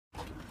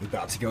We're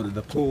about to go to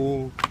the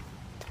pool.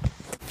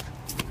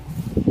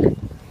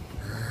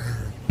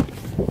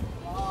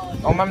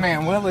 Oh, my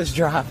man Will is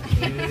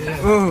driving.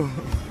 Yeah. Ooh.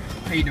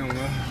 How you doing, Will?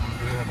 Good,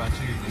 how about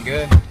you? You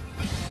good?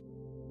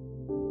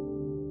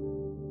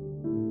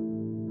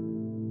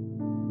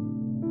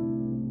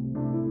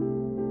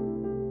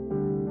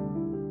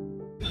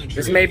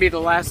 This may be the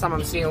last time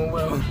I'm seeing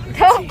Will.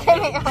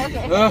 Okay. I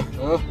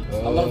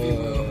love you,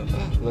 Will.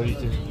 Love you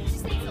too.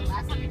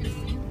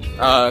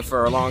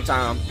 For a long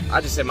time.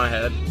 I just hit my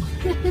head.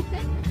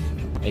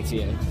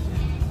 ATM.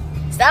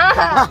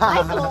 Stop!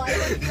 Michael, I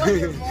want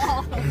your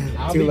ball.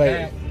 I'll Too be late.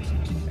 back.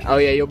 Oh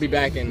yeah, you'll be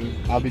back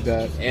I'll be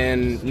back.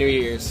 in New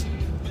Year's.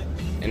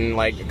 In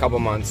like a couple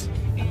months.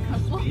 I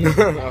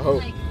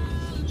hope.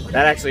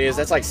 That actually is.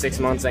 That's like 6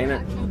 months, ain't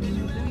it?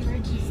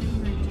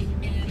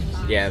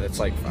 Yeah, that's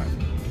like 5.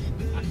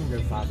 I can go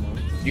 5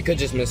 months. You could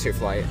just miss your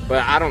flight,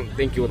 but I don't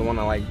think you would want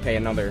to like pay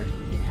another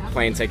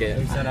plane ticket.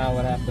 They said I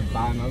would have to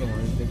buy another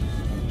one. If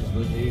I just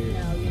live here.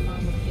 No, your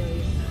mom will kill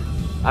you.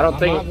 I don't My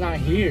think. mom's not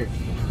here.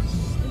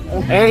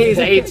 And he's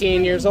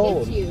 18 years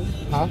old. Get you.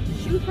 Huh?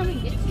 She would come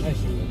and get you. Yeah,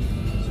 she would.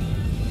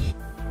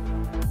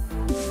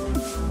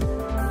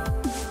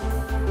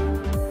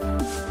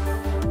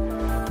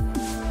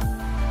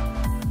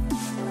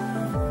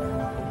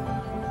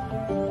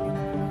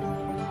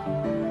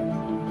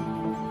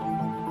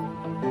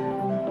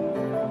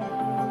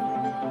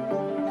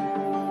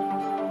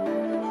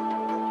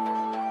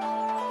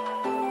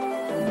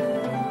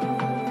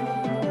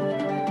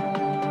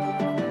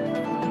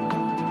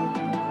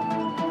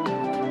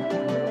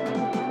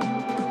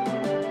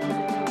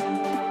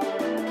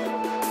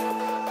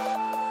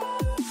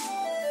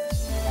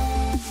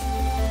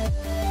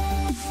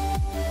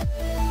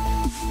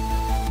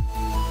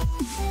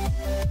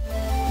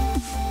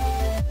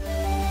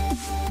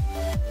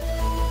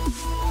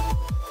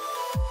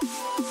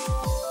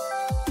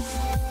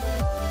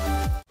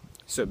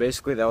 So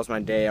basically that was my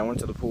day. I went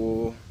to the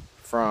pool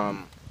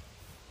from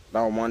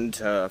about 1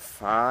 to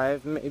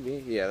 5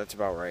 maybe. Yeah, that's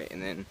about right.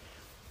 And then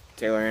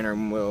Taylor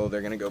and Will,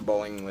 they're gonna go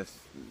bowling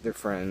with their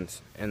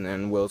friends. And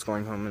then Will's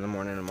going home in the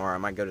morning tomorrow. I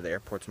might go to the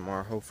airport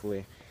tomorrow,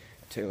 hopefully.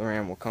 Taylor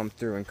Ann will come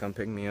through and come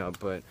pick me up,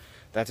 but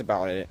that's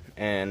about it.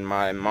 And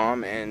my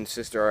mom and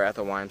sister are at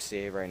the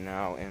YMCA right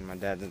now, and my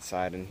dad's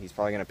inside, and he's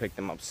probably gonna pick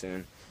them up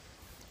soon.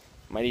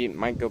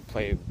 Might go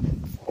play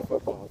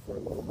football for a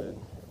little bit.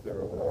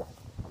 They're over there.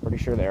 I'm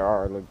pretty sure they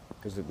are,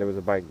 because there was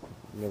a bike.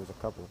 There was a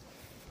couple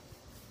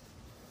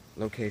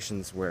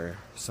locations where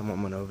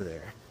someone went over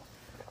there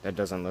that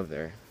doesn't live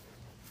there.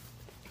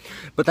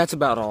 But that's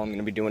about all I'm going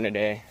to be doing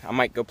today. I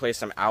might go play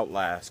some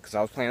Outlast, because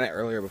I was playing that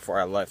earlier before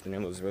I left, and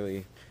it was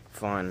really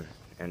fun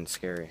and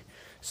scary.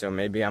 So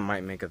maybe I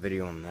might make a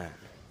video on that.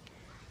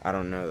 I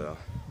don't know, though,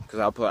 because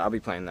I'll be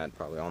playing that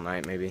probably all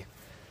night, maybe,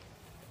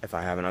 if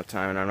I have enough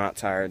time and I'm not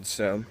tired.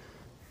 So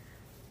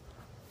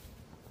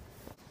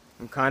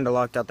I'm kind of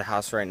locked out the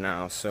house right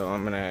now, so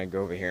I'm going to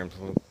go over here and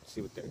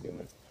see what they're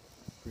doing.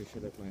 Pretty sure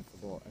they're playing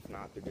football. If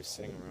not, they're just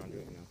sitting around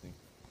doing nothing.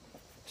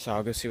 So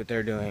I'll go see what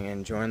they're doing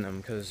and join them,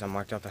 because I'm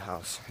locked out the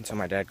house until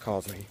my dad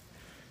calls me.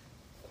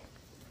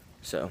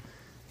 So,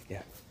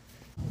 yeah.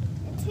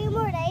 2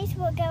 more days,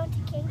 we're going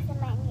to King's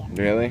Dominion.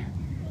 Really?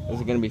 Yeah.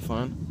 Is it going to be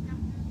fun?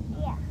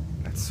 Yeah.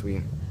 That's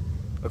sweet.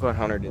 Look what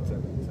Hunter did to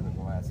the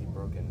glass. He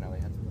broke it, now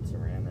he has to put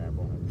saran wrap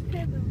on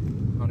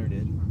it. Hunter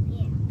did.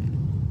 Yeah.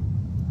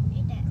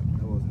 He did.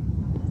 I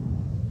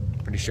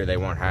wasn't. Pretty sure they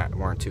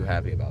weren't too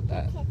happy about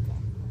that.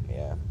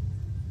 Yeah.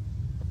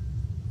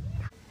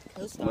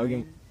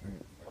 Logan.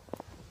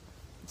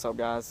 What's up,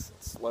 guys?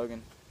 It's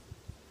Logan.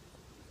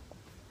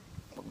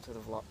 Welcome to the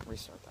vlog.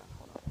 Restart that.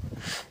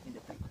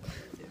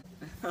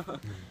 Hold on.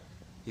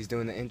 He's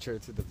doing the intro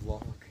to the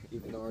vlog,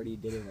 even though I already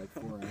did it like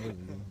 4 hours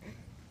ago.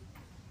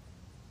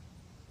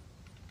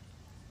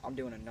 I'm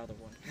doing another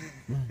one.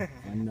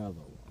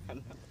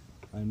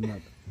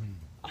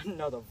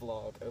 Another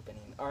vlog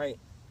opening. Alright,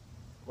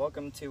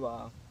 welcome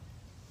to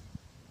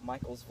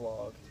Michael's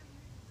vlog.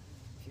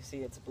 If you see,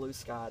 it's blue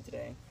sky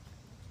today.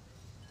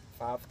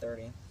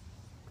 5:30.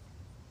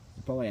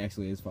 It probably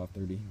actually is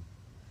 5:30.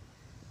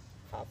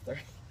 5:30.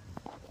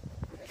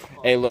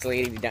 Hey, look,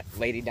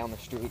 lady down the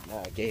street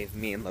gave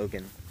me and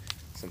Logan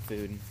some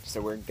food,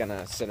 so we're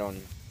gonna sit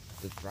on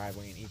the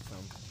driveway and eat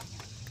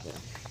some.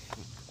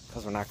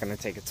 Because we're not gonna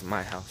take it to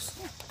my house.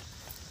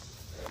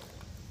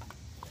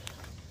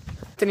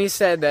 Anthony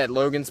said that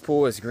Logan's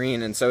pool is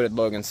green, and so did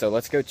Logan, so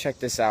let's go check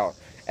this out.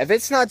 If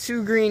it's not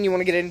too green, you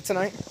want to get in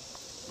tonight?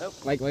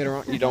 Nope. Like later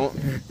on? You don't?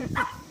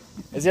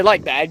 Is it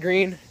like bad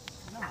green?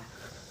 No.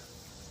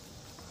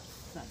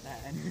 It's not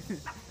bad.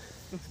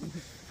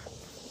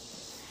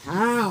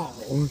 How?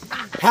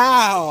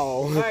 How?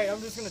 Alright,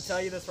 I'm just gonna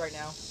tell you this right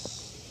now.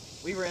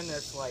 We were in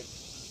this like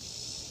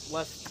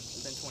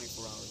less than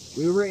 24 hours.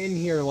 We were in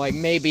here like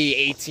maybe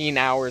 18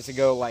 hours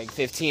ago, like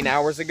 15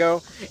 hours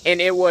ago,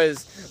 and it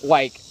was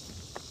like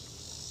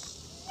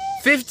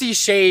 50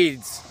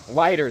 shades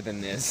lighter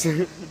than this.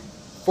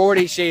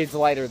 40 shades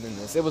lighter than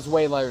this. It was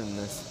way lighter than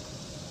this.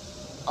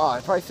 Oh,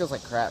 it probably feels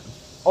like crap.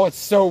 Oh, it's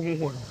so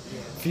warm.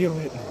 Feel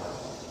it.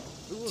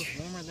 Ooh, it's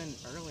warmer than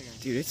earlier.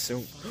 Dude, it's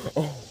so...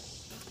 Oh.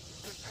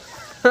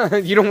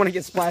 You don't want to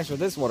get splashed with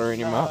this water in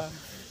your mouth.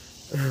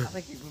 I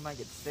think we might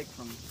get sick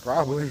from...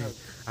 Probably.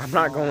 I'm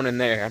not going in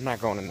there. I'm not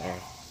going in there.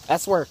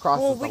 That's where it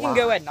crosses Well, the we can line.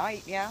 go at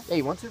night, yeah. Hey,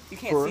 you want to? You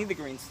can't see the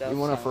green stuff. You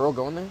want to so. for real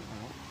go in there?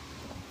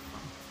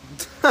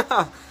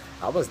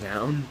 I was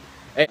down.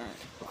 Hey,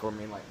 record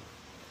me like.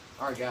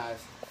 Alright, guys.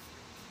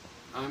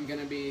 I'm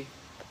gonna be.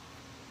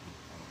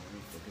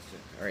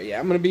 Alright, yeah,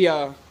 I'm gonna be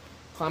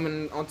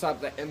climbing on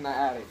top of in the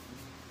attic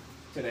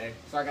today.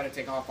 So I gotta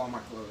take off all my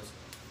clothes.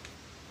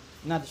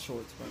 Not the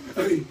shorts,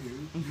 but...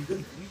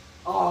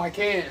 Oh, I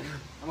can't.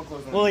 I'm gonna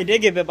close my Well, he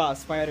did get bit by a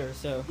spider,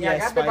 so... Yeah, I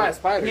got bit by a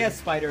spider. He has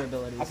spider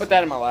abilities. I put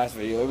that in my last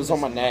video. It was on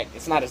my neck.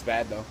 It's not as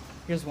bad though.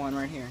 Here's one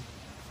right here.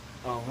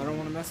 Oh, I don't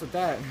want to mess with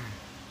that.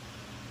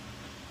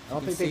 I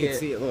don't You think they see can it.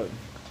 see it. Look.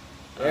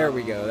 There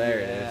we go. There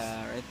it is.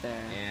 Yeah, right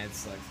there. Yeah, it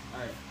sucks.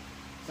 Alright.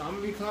 So I'm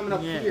gonna be climbing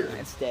up Yeah, here.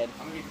 it's dead.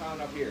 I'm gonna be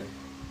climbing up here.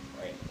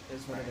 Right.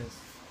 Is what it is.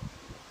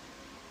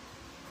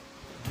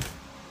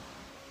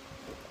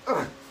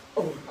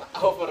 Oh, I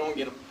hope I don't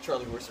get a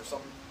Charlie horse or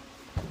something.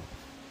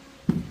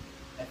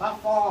 If I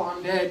fall,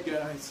 I'm dead,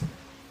 guys.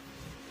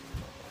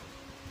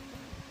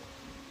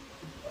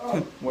 Oh.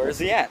 Where is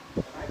he at?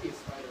 Might be a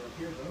spider up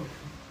here, though.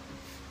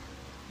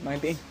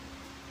 Might be.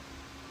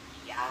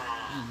 Yeah.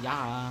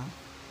 Yeah.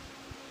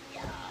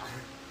 Yeah.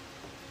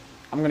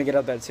 I'm gonna get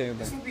up there too, but...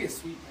 This would be a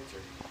sweet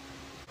picture.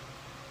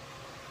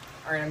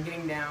 Alright, I'm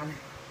getting down.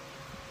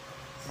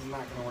 This is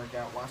not gonna work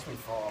out. Watch me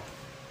fall.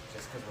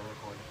 Just because we're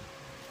recording.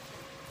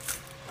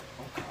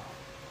 Oh, God.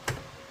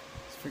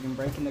 It's freaking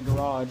breaking the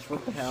garage.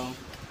 What the hell?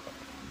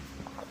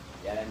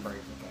 Yeah, I didn't break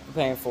it. I'm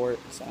paying for it,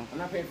 so... I'm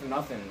not paying for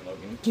nothing,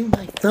 Logan. Give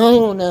my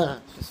phone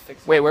up. Just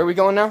fix it. Wait, where are we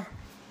going now?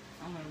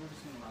 I don't know, we're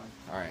just gonna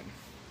ride. Alright.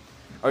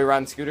 Are we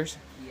riding scooters?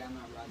 Yeah, I'm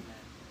not riding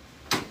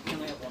that. We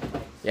only have one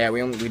bike. Yeah,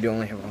 we do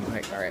only have one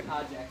bike. Alright.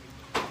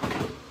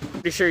 Hijacking.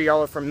 Pretty sure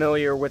y'all are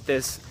familiar with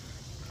this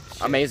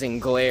amazing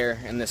glare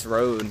in this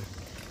road,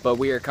 but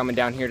we are coming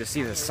down here to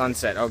see the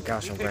sunset. Oh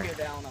gosh, We I'm could glare.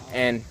 go down,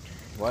 And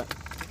what?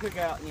 we could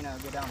go out, you know,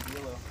 go down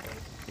Velo.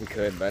 We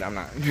could, but I'm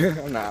not.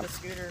 I'm not. The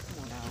scooter,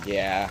 come on now.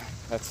 Yeah,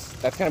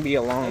 that's gonna be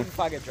a Maybe long, if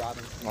I get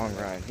driving. long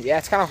ride. Yeah,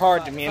 it's kind of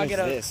hard to If I manage get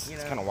a, this. you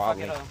It's know, kind of if I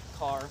wobbly. get a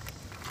car.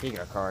 You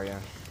got a car, yeah,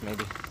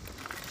 maybe.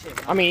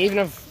 Shit, I mean, even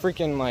a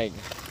freaking like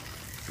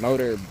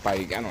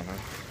motorbike. I don't know.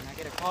 when I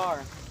get a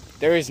car.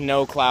 There is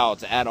no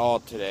clouds at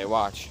all today.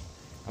 Watch.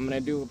 I'm gonna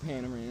do a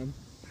panorama,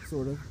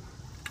 sort of.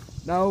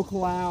 No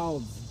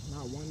clouds.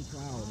 Not one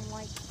cloud.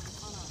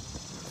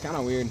 It's kind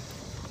of weird.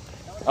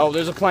 Oh,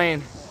 there's a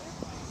plane.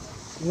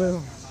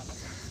 Well,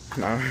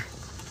 no.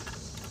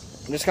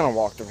 I'm just gonna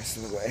walk the rest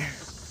of the way.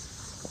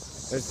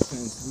 There's the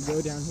fence. We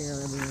go down here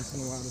every once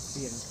in a while to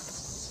see it.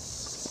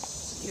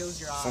 Kills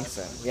your eyes.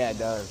 Sunset. Yeah, it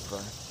does, but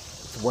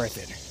it's worth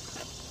it.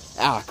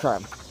 Ah,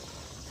 crap.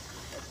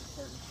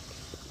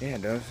 Yeah,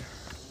 it does.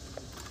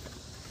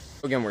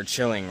 Again, we're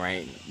chilling,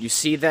 right? You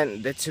see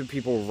that? That's two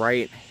people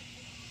right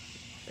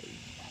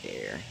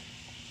there.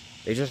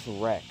 They just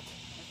wrecked.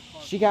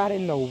 She got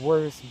in the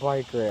worst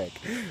bike wreck.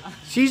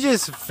 She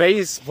just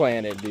face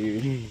planted,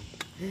 dude.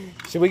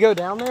 Should we go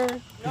down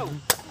there? No.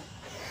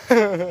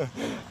 I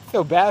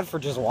feel bad for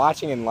just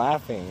watching and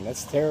laughing.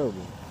 That's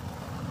terrible.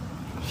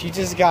 She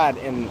just got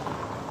in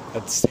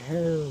a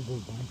terrible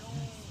bike wreck.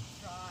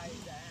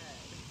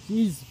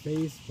 She's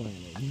face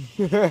planted.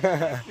 You're trying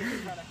to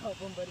help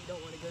him, but he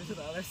don't want to go to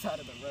the other side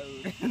of the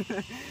road.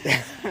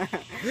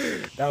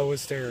 That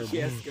was terrible. He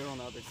has to go on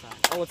the other side.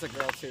 Oh, it's a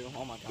girl too.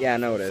 Oh my god. Yeah, I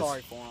know it is.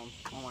 Sorry for him.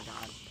 Oh my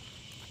god.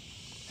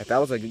 If that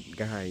was a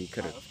guy, you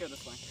could Alright, have. let's go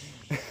this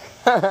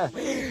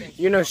way.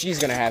 You know she's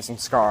gonna have some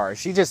scars.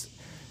 She just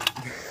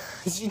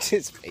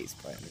face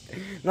planted.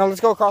 No, let's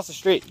go across the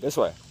street this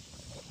way.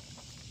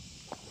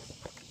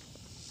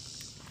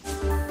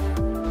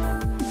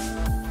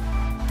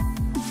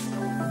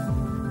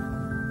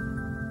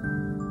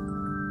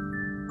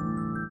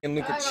 And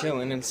Luke are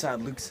chilling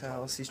inside Luke's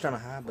house. He's trying to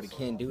hide, but he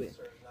can't do it.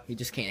 He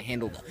just can't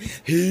handle the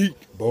heat,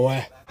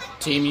 boy.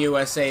 Team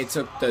USA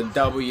took the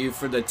W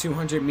for the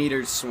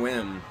 200-meter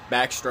swim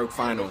backstroke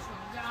final.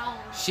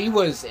 She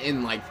was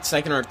in like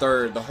second or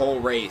third the whole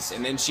race,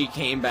 and then she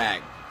came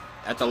back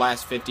at the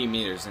last 50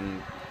 meters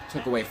and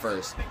took away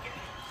first.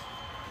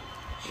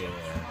 Yeah.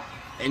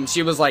 And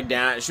she was like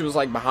down. She was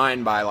like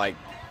behind by like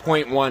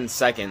 0.1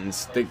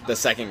 seconds. The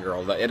second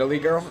girl, the Italy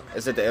girl.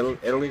 Is it the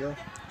Italy girl?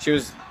 She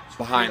was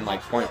behind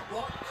like point.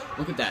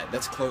 Look at that.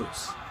 That's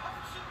close.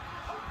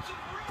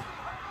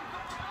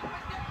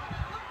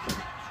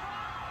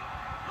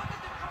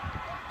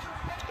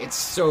 It's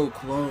so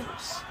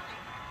close.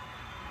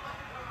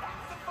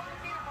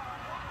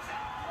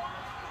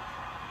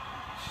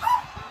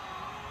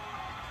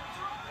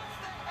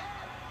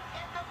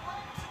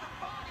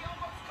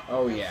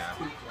 Oh yeah.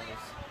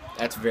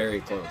 That's very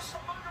close.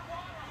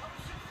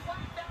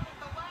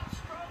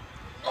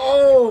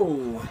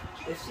 Oh!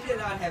 If she did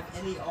not have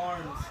any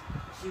arms,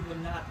 she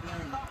would not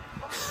win.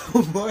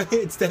 What?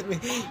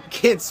 You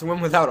can't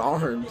swim without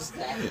arms.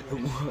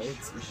 What?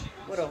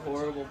 What a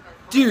horrible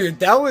Dude,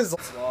 that was...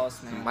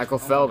 loss, man. Michael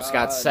Oh my Phelps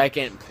got God.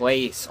 second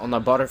place on the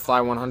butterfly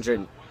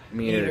 100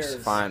 meters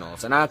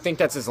finals. And I think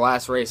that's his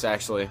last race,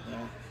 actually.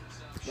 Yeah.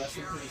 Rest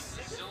in peace.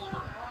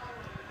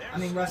 I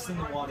mean, rest in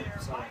the water.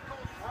 Sorry.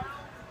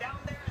 Down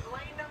there in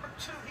lane number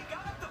 2. He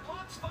got up the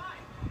blocks fine.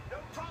 No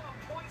problem.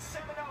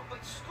 0.70,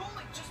 but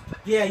Schooling just put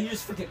Yeah, you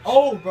just freaking.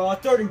 Oh, bro,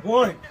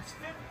 31. his 50s.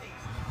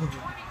 23.60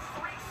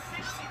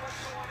 was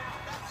going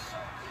out. That's so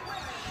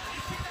quick.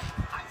 You see that?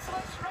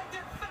 Isolation right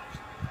there, Phelps.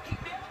 He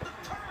nailed the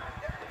turn.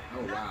 There,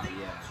 Oh, wow, nothing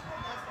yeah. was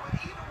wrong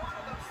with either one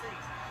of those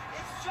things.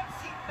 It's just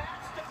he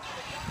matched up to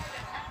the guy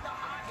that had the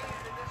high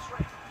hand in this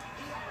race.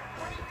 He had a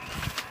great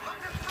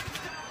 100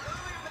 freestyle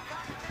earlier in the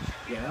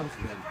competition. Yeah, that was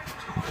good.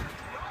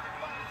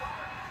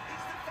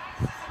 He's the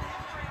fastest in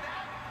history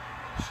now.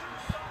 True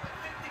solid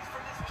 50s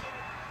for this kid.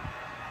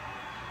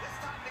 This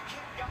time the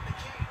kid got the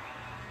king.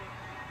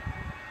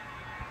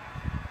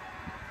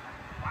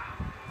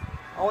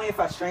 Only if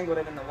I strangled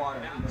it in the water.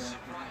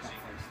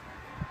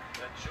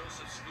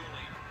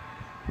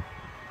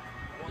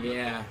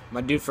 Yeah,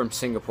 my dude from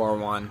Singapore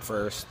won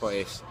first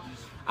place.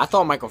 I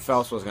thought Michael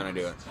Phelps was gonna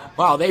do it.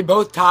 Wow, they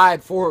both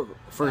tied for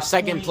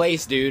second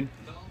place, dude.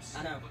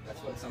 I know. That's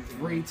what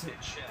something.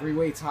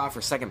 Three-way tie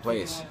for second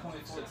place.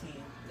 1.14.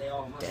 They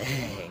all.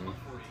 Dang.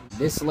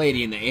 This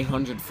lady in the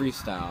 800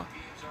 freestyle,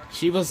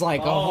 she was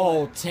like a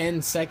whole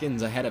 10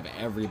 seconds ahead of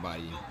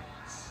everybody.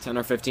 10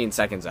 or 15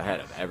 seconds ahead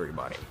of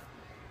everybody.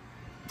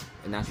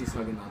 And now she's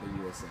hugging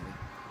other USA.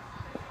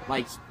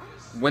 Like,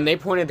 when they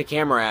pointed the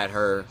camera at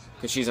her,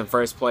 because she's in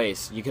first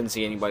place, you couldn't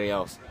see anybody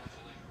else.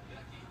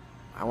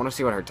 I want to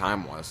see what her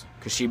time was,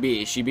 because she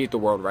beat the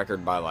world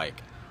record by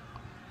like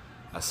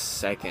a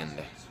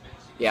second.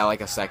 Yeah,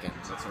 like a second.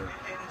 That's her. And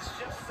it's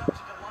just such a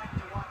delight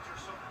to watch her.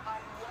 So I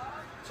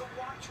love to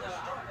watch her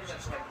stroke.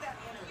 She's got that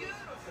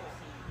beautiful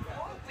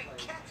roping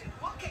catch. And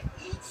look at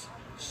each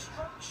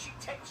stroke she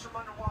takes from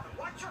underwater.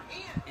 Watch her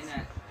hands. And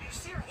that- You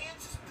see her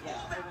hands just pull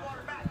that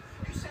water back.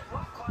 You said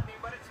rock climbing,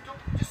 but it's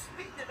just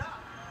speeding it up.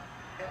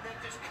 And then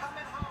just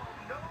coming home.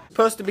 No.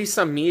 Supposed to be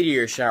some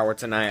meteor shower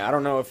tonight. I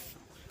don't know if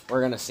we're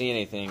gonna see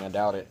anything. I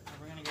doubt it.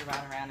 We're gonna go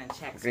right around and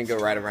check. We're gonna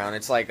go right around.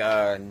 It's like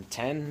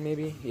 10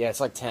 maybe. Yeah, it's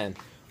like 10.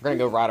 We're gonna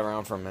go right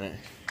around for a minute.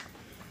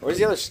 Where's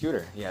the other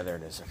scooter? Yeah, there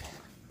it is. Okay.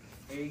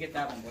 Here, you get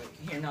that one, boy.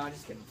 Here, no,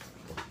 just kidding.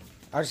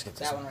 I'll just get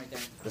this That one. one right there.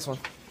 This one.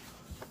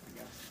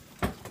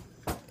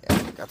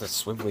 Yeah, got the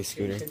swivelly Here,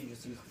 scooter. you could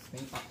just use the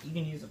spin. You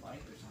can use a bike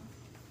or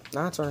something.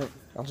 No, it's alright.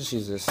 I'll just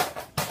use this.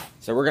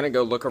 So we're gonna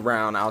go look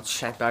around. I'll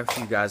check back with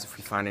you guys if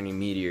we find any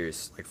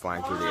meteors like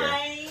flying through the air.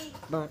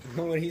 But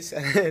what he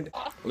said.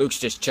 Luke's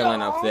just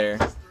chilling up there.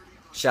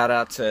 Shout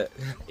out to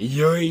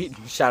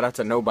Shout out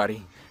to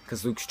nobody,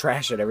 cause Luke's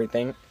trash at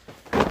everything.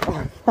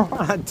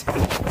 What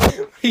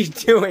are you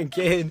doing,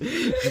 kid?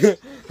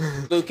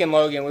 Luke and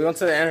Logan, we went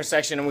to the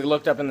intersection and we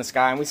looked up in the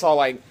sky and we saw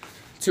like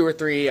 2 or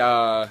 3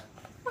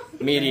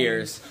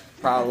 meteors,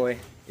 probably.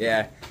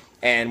 Yeah,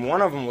 and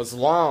one of them was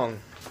long.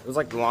 It was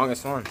like the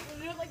longest one.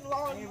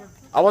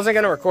 I wasn't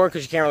gonna record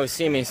because you can't really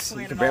see me. So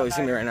you can barely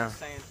see me right now.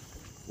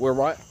 We're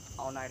what?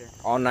 All-nighter.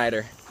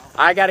 All-nighter.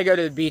 I gotta go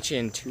to the beach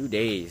in 2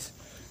 days.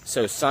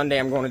 So Sunday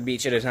I'm going to the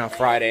beach. It is now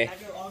Friday. I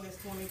go August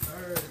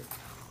 23rd.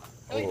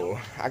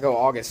 Oh, I go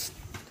August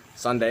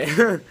Sunday.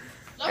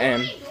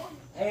 and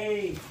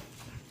Hey.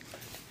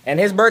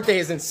 his birthday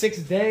is in 6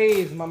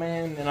 days, my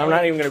man. And I'm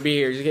not even gonna be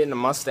here. He's getting a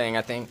Mustang,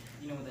 I think.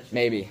 You know what that shit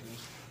Maybe.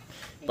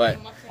 But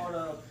Part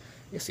of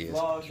yes, he is.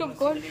 vlog. You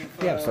record?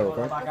 Yeah, I'm still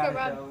recording. I gotta Okay,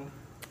 Rob. go.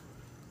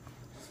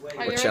 Sweaty.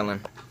 Are We're you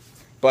chilling.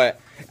 But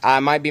I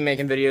might be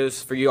making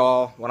videos for you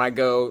all when I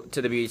go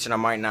to the beach, and I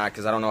might not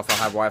because I don't know if I'll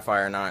have Wi-Fi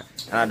or not,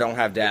 and I don't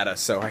have data,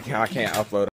 so I can't upload.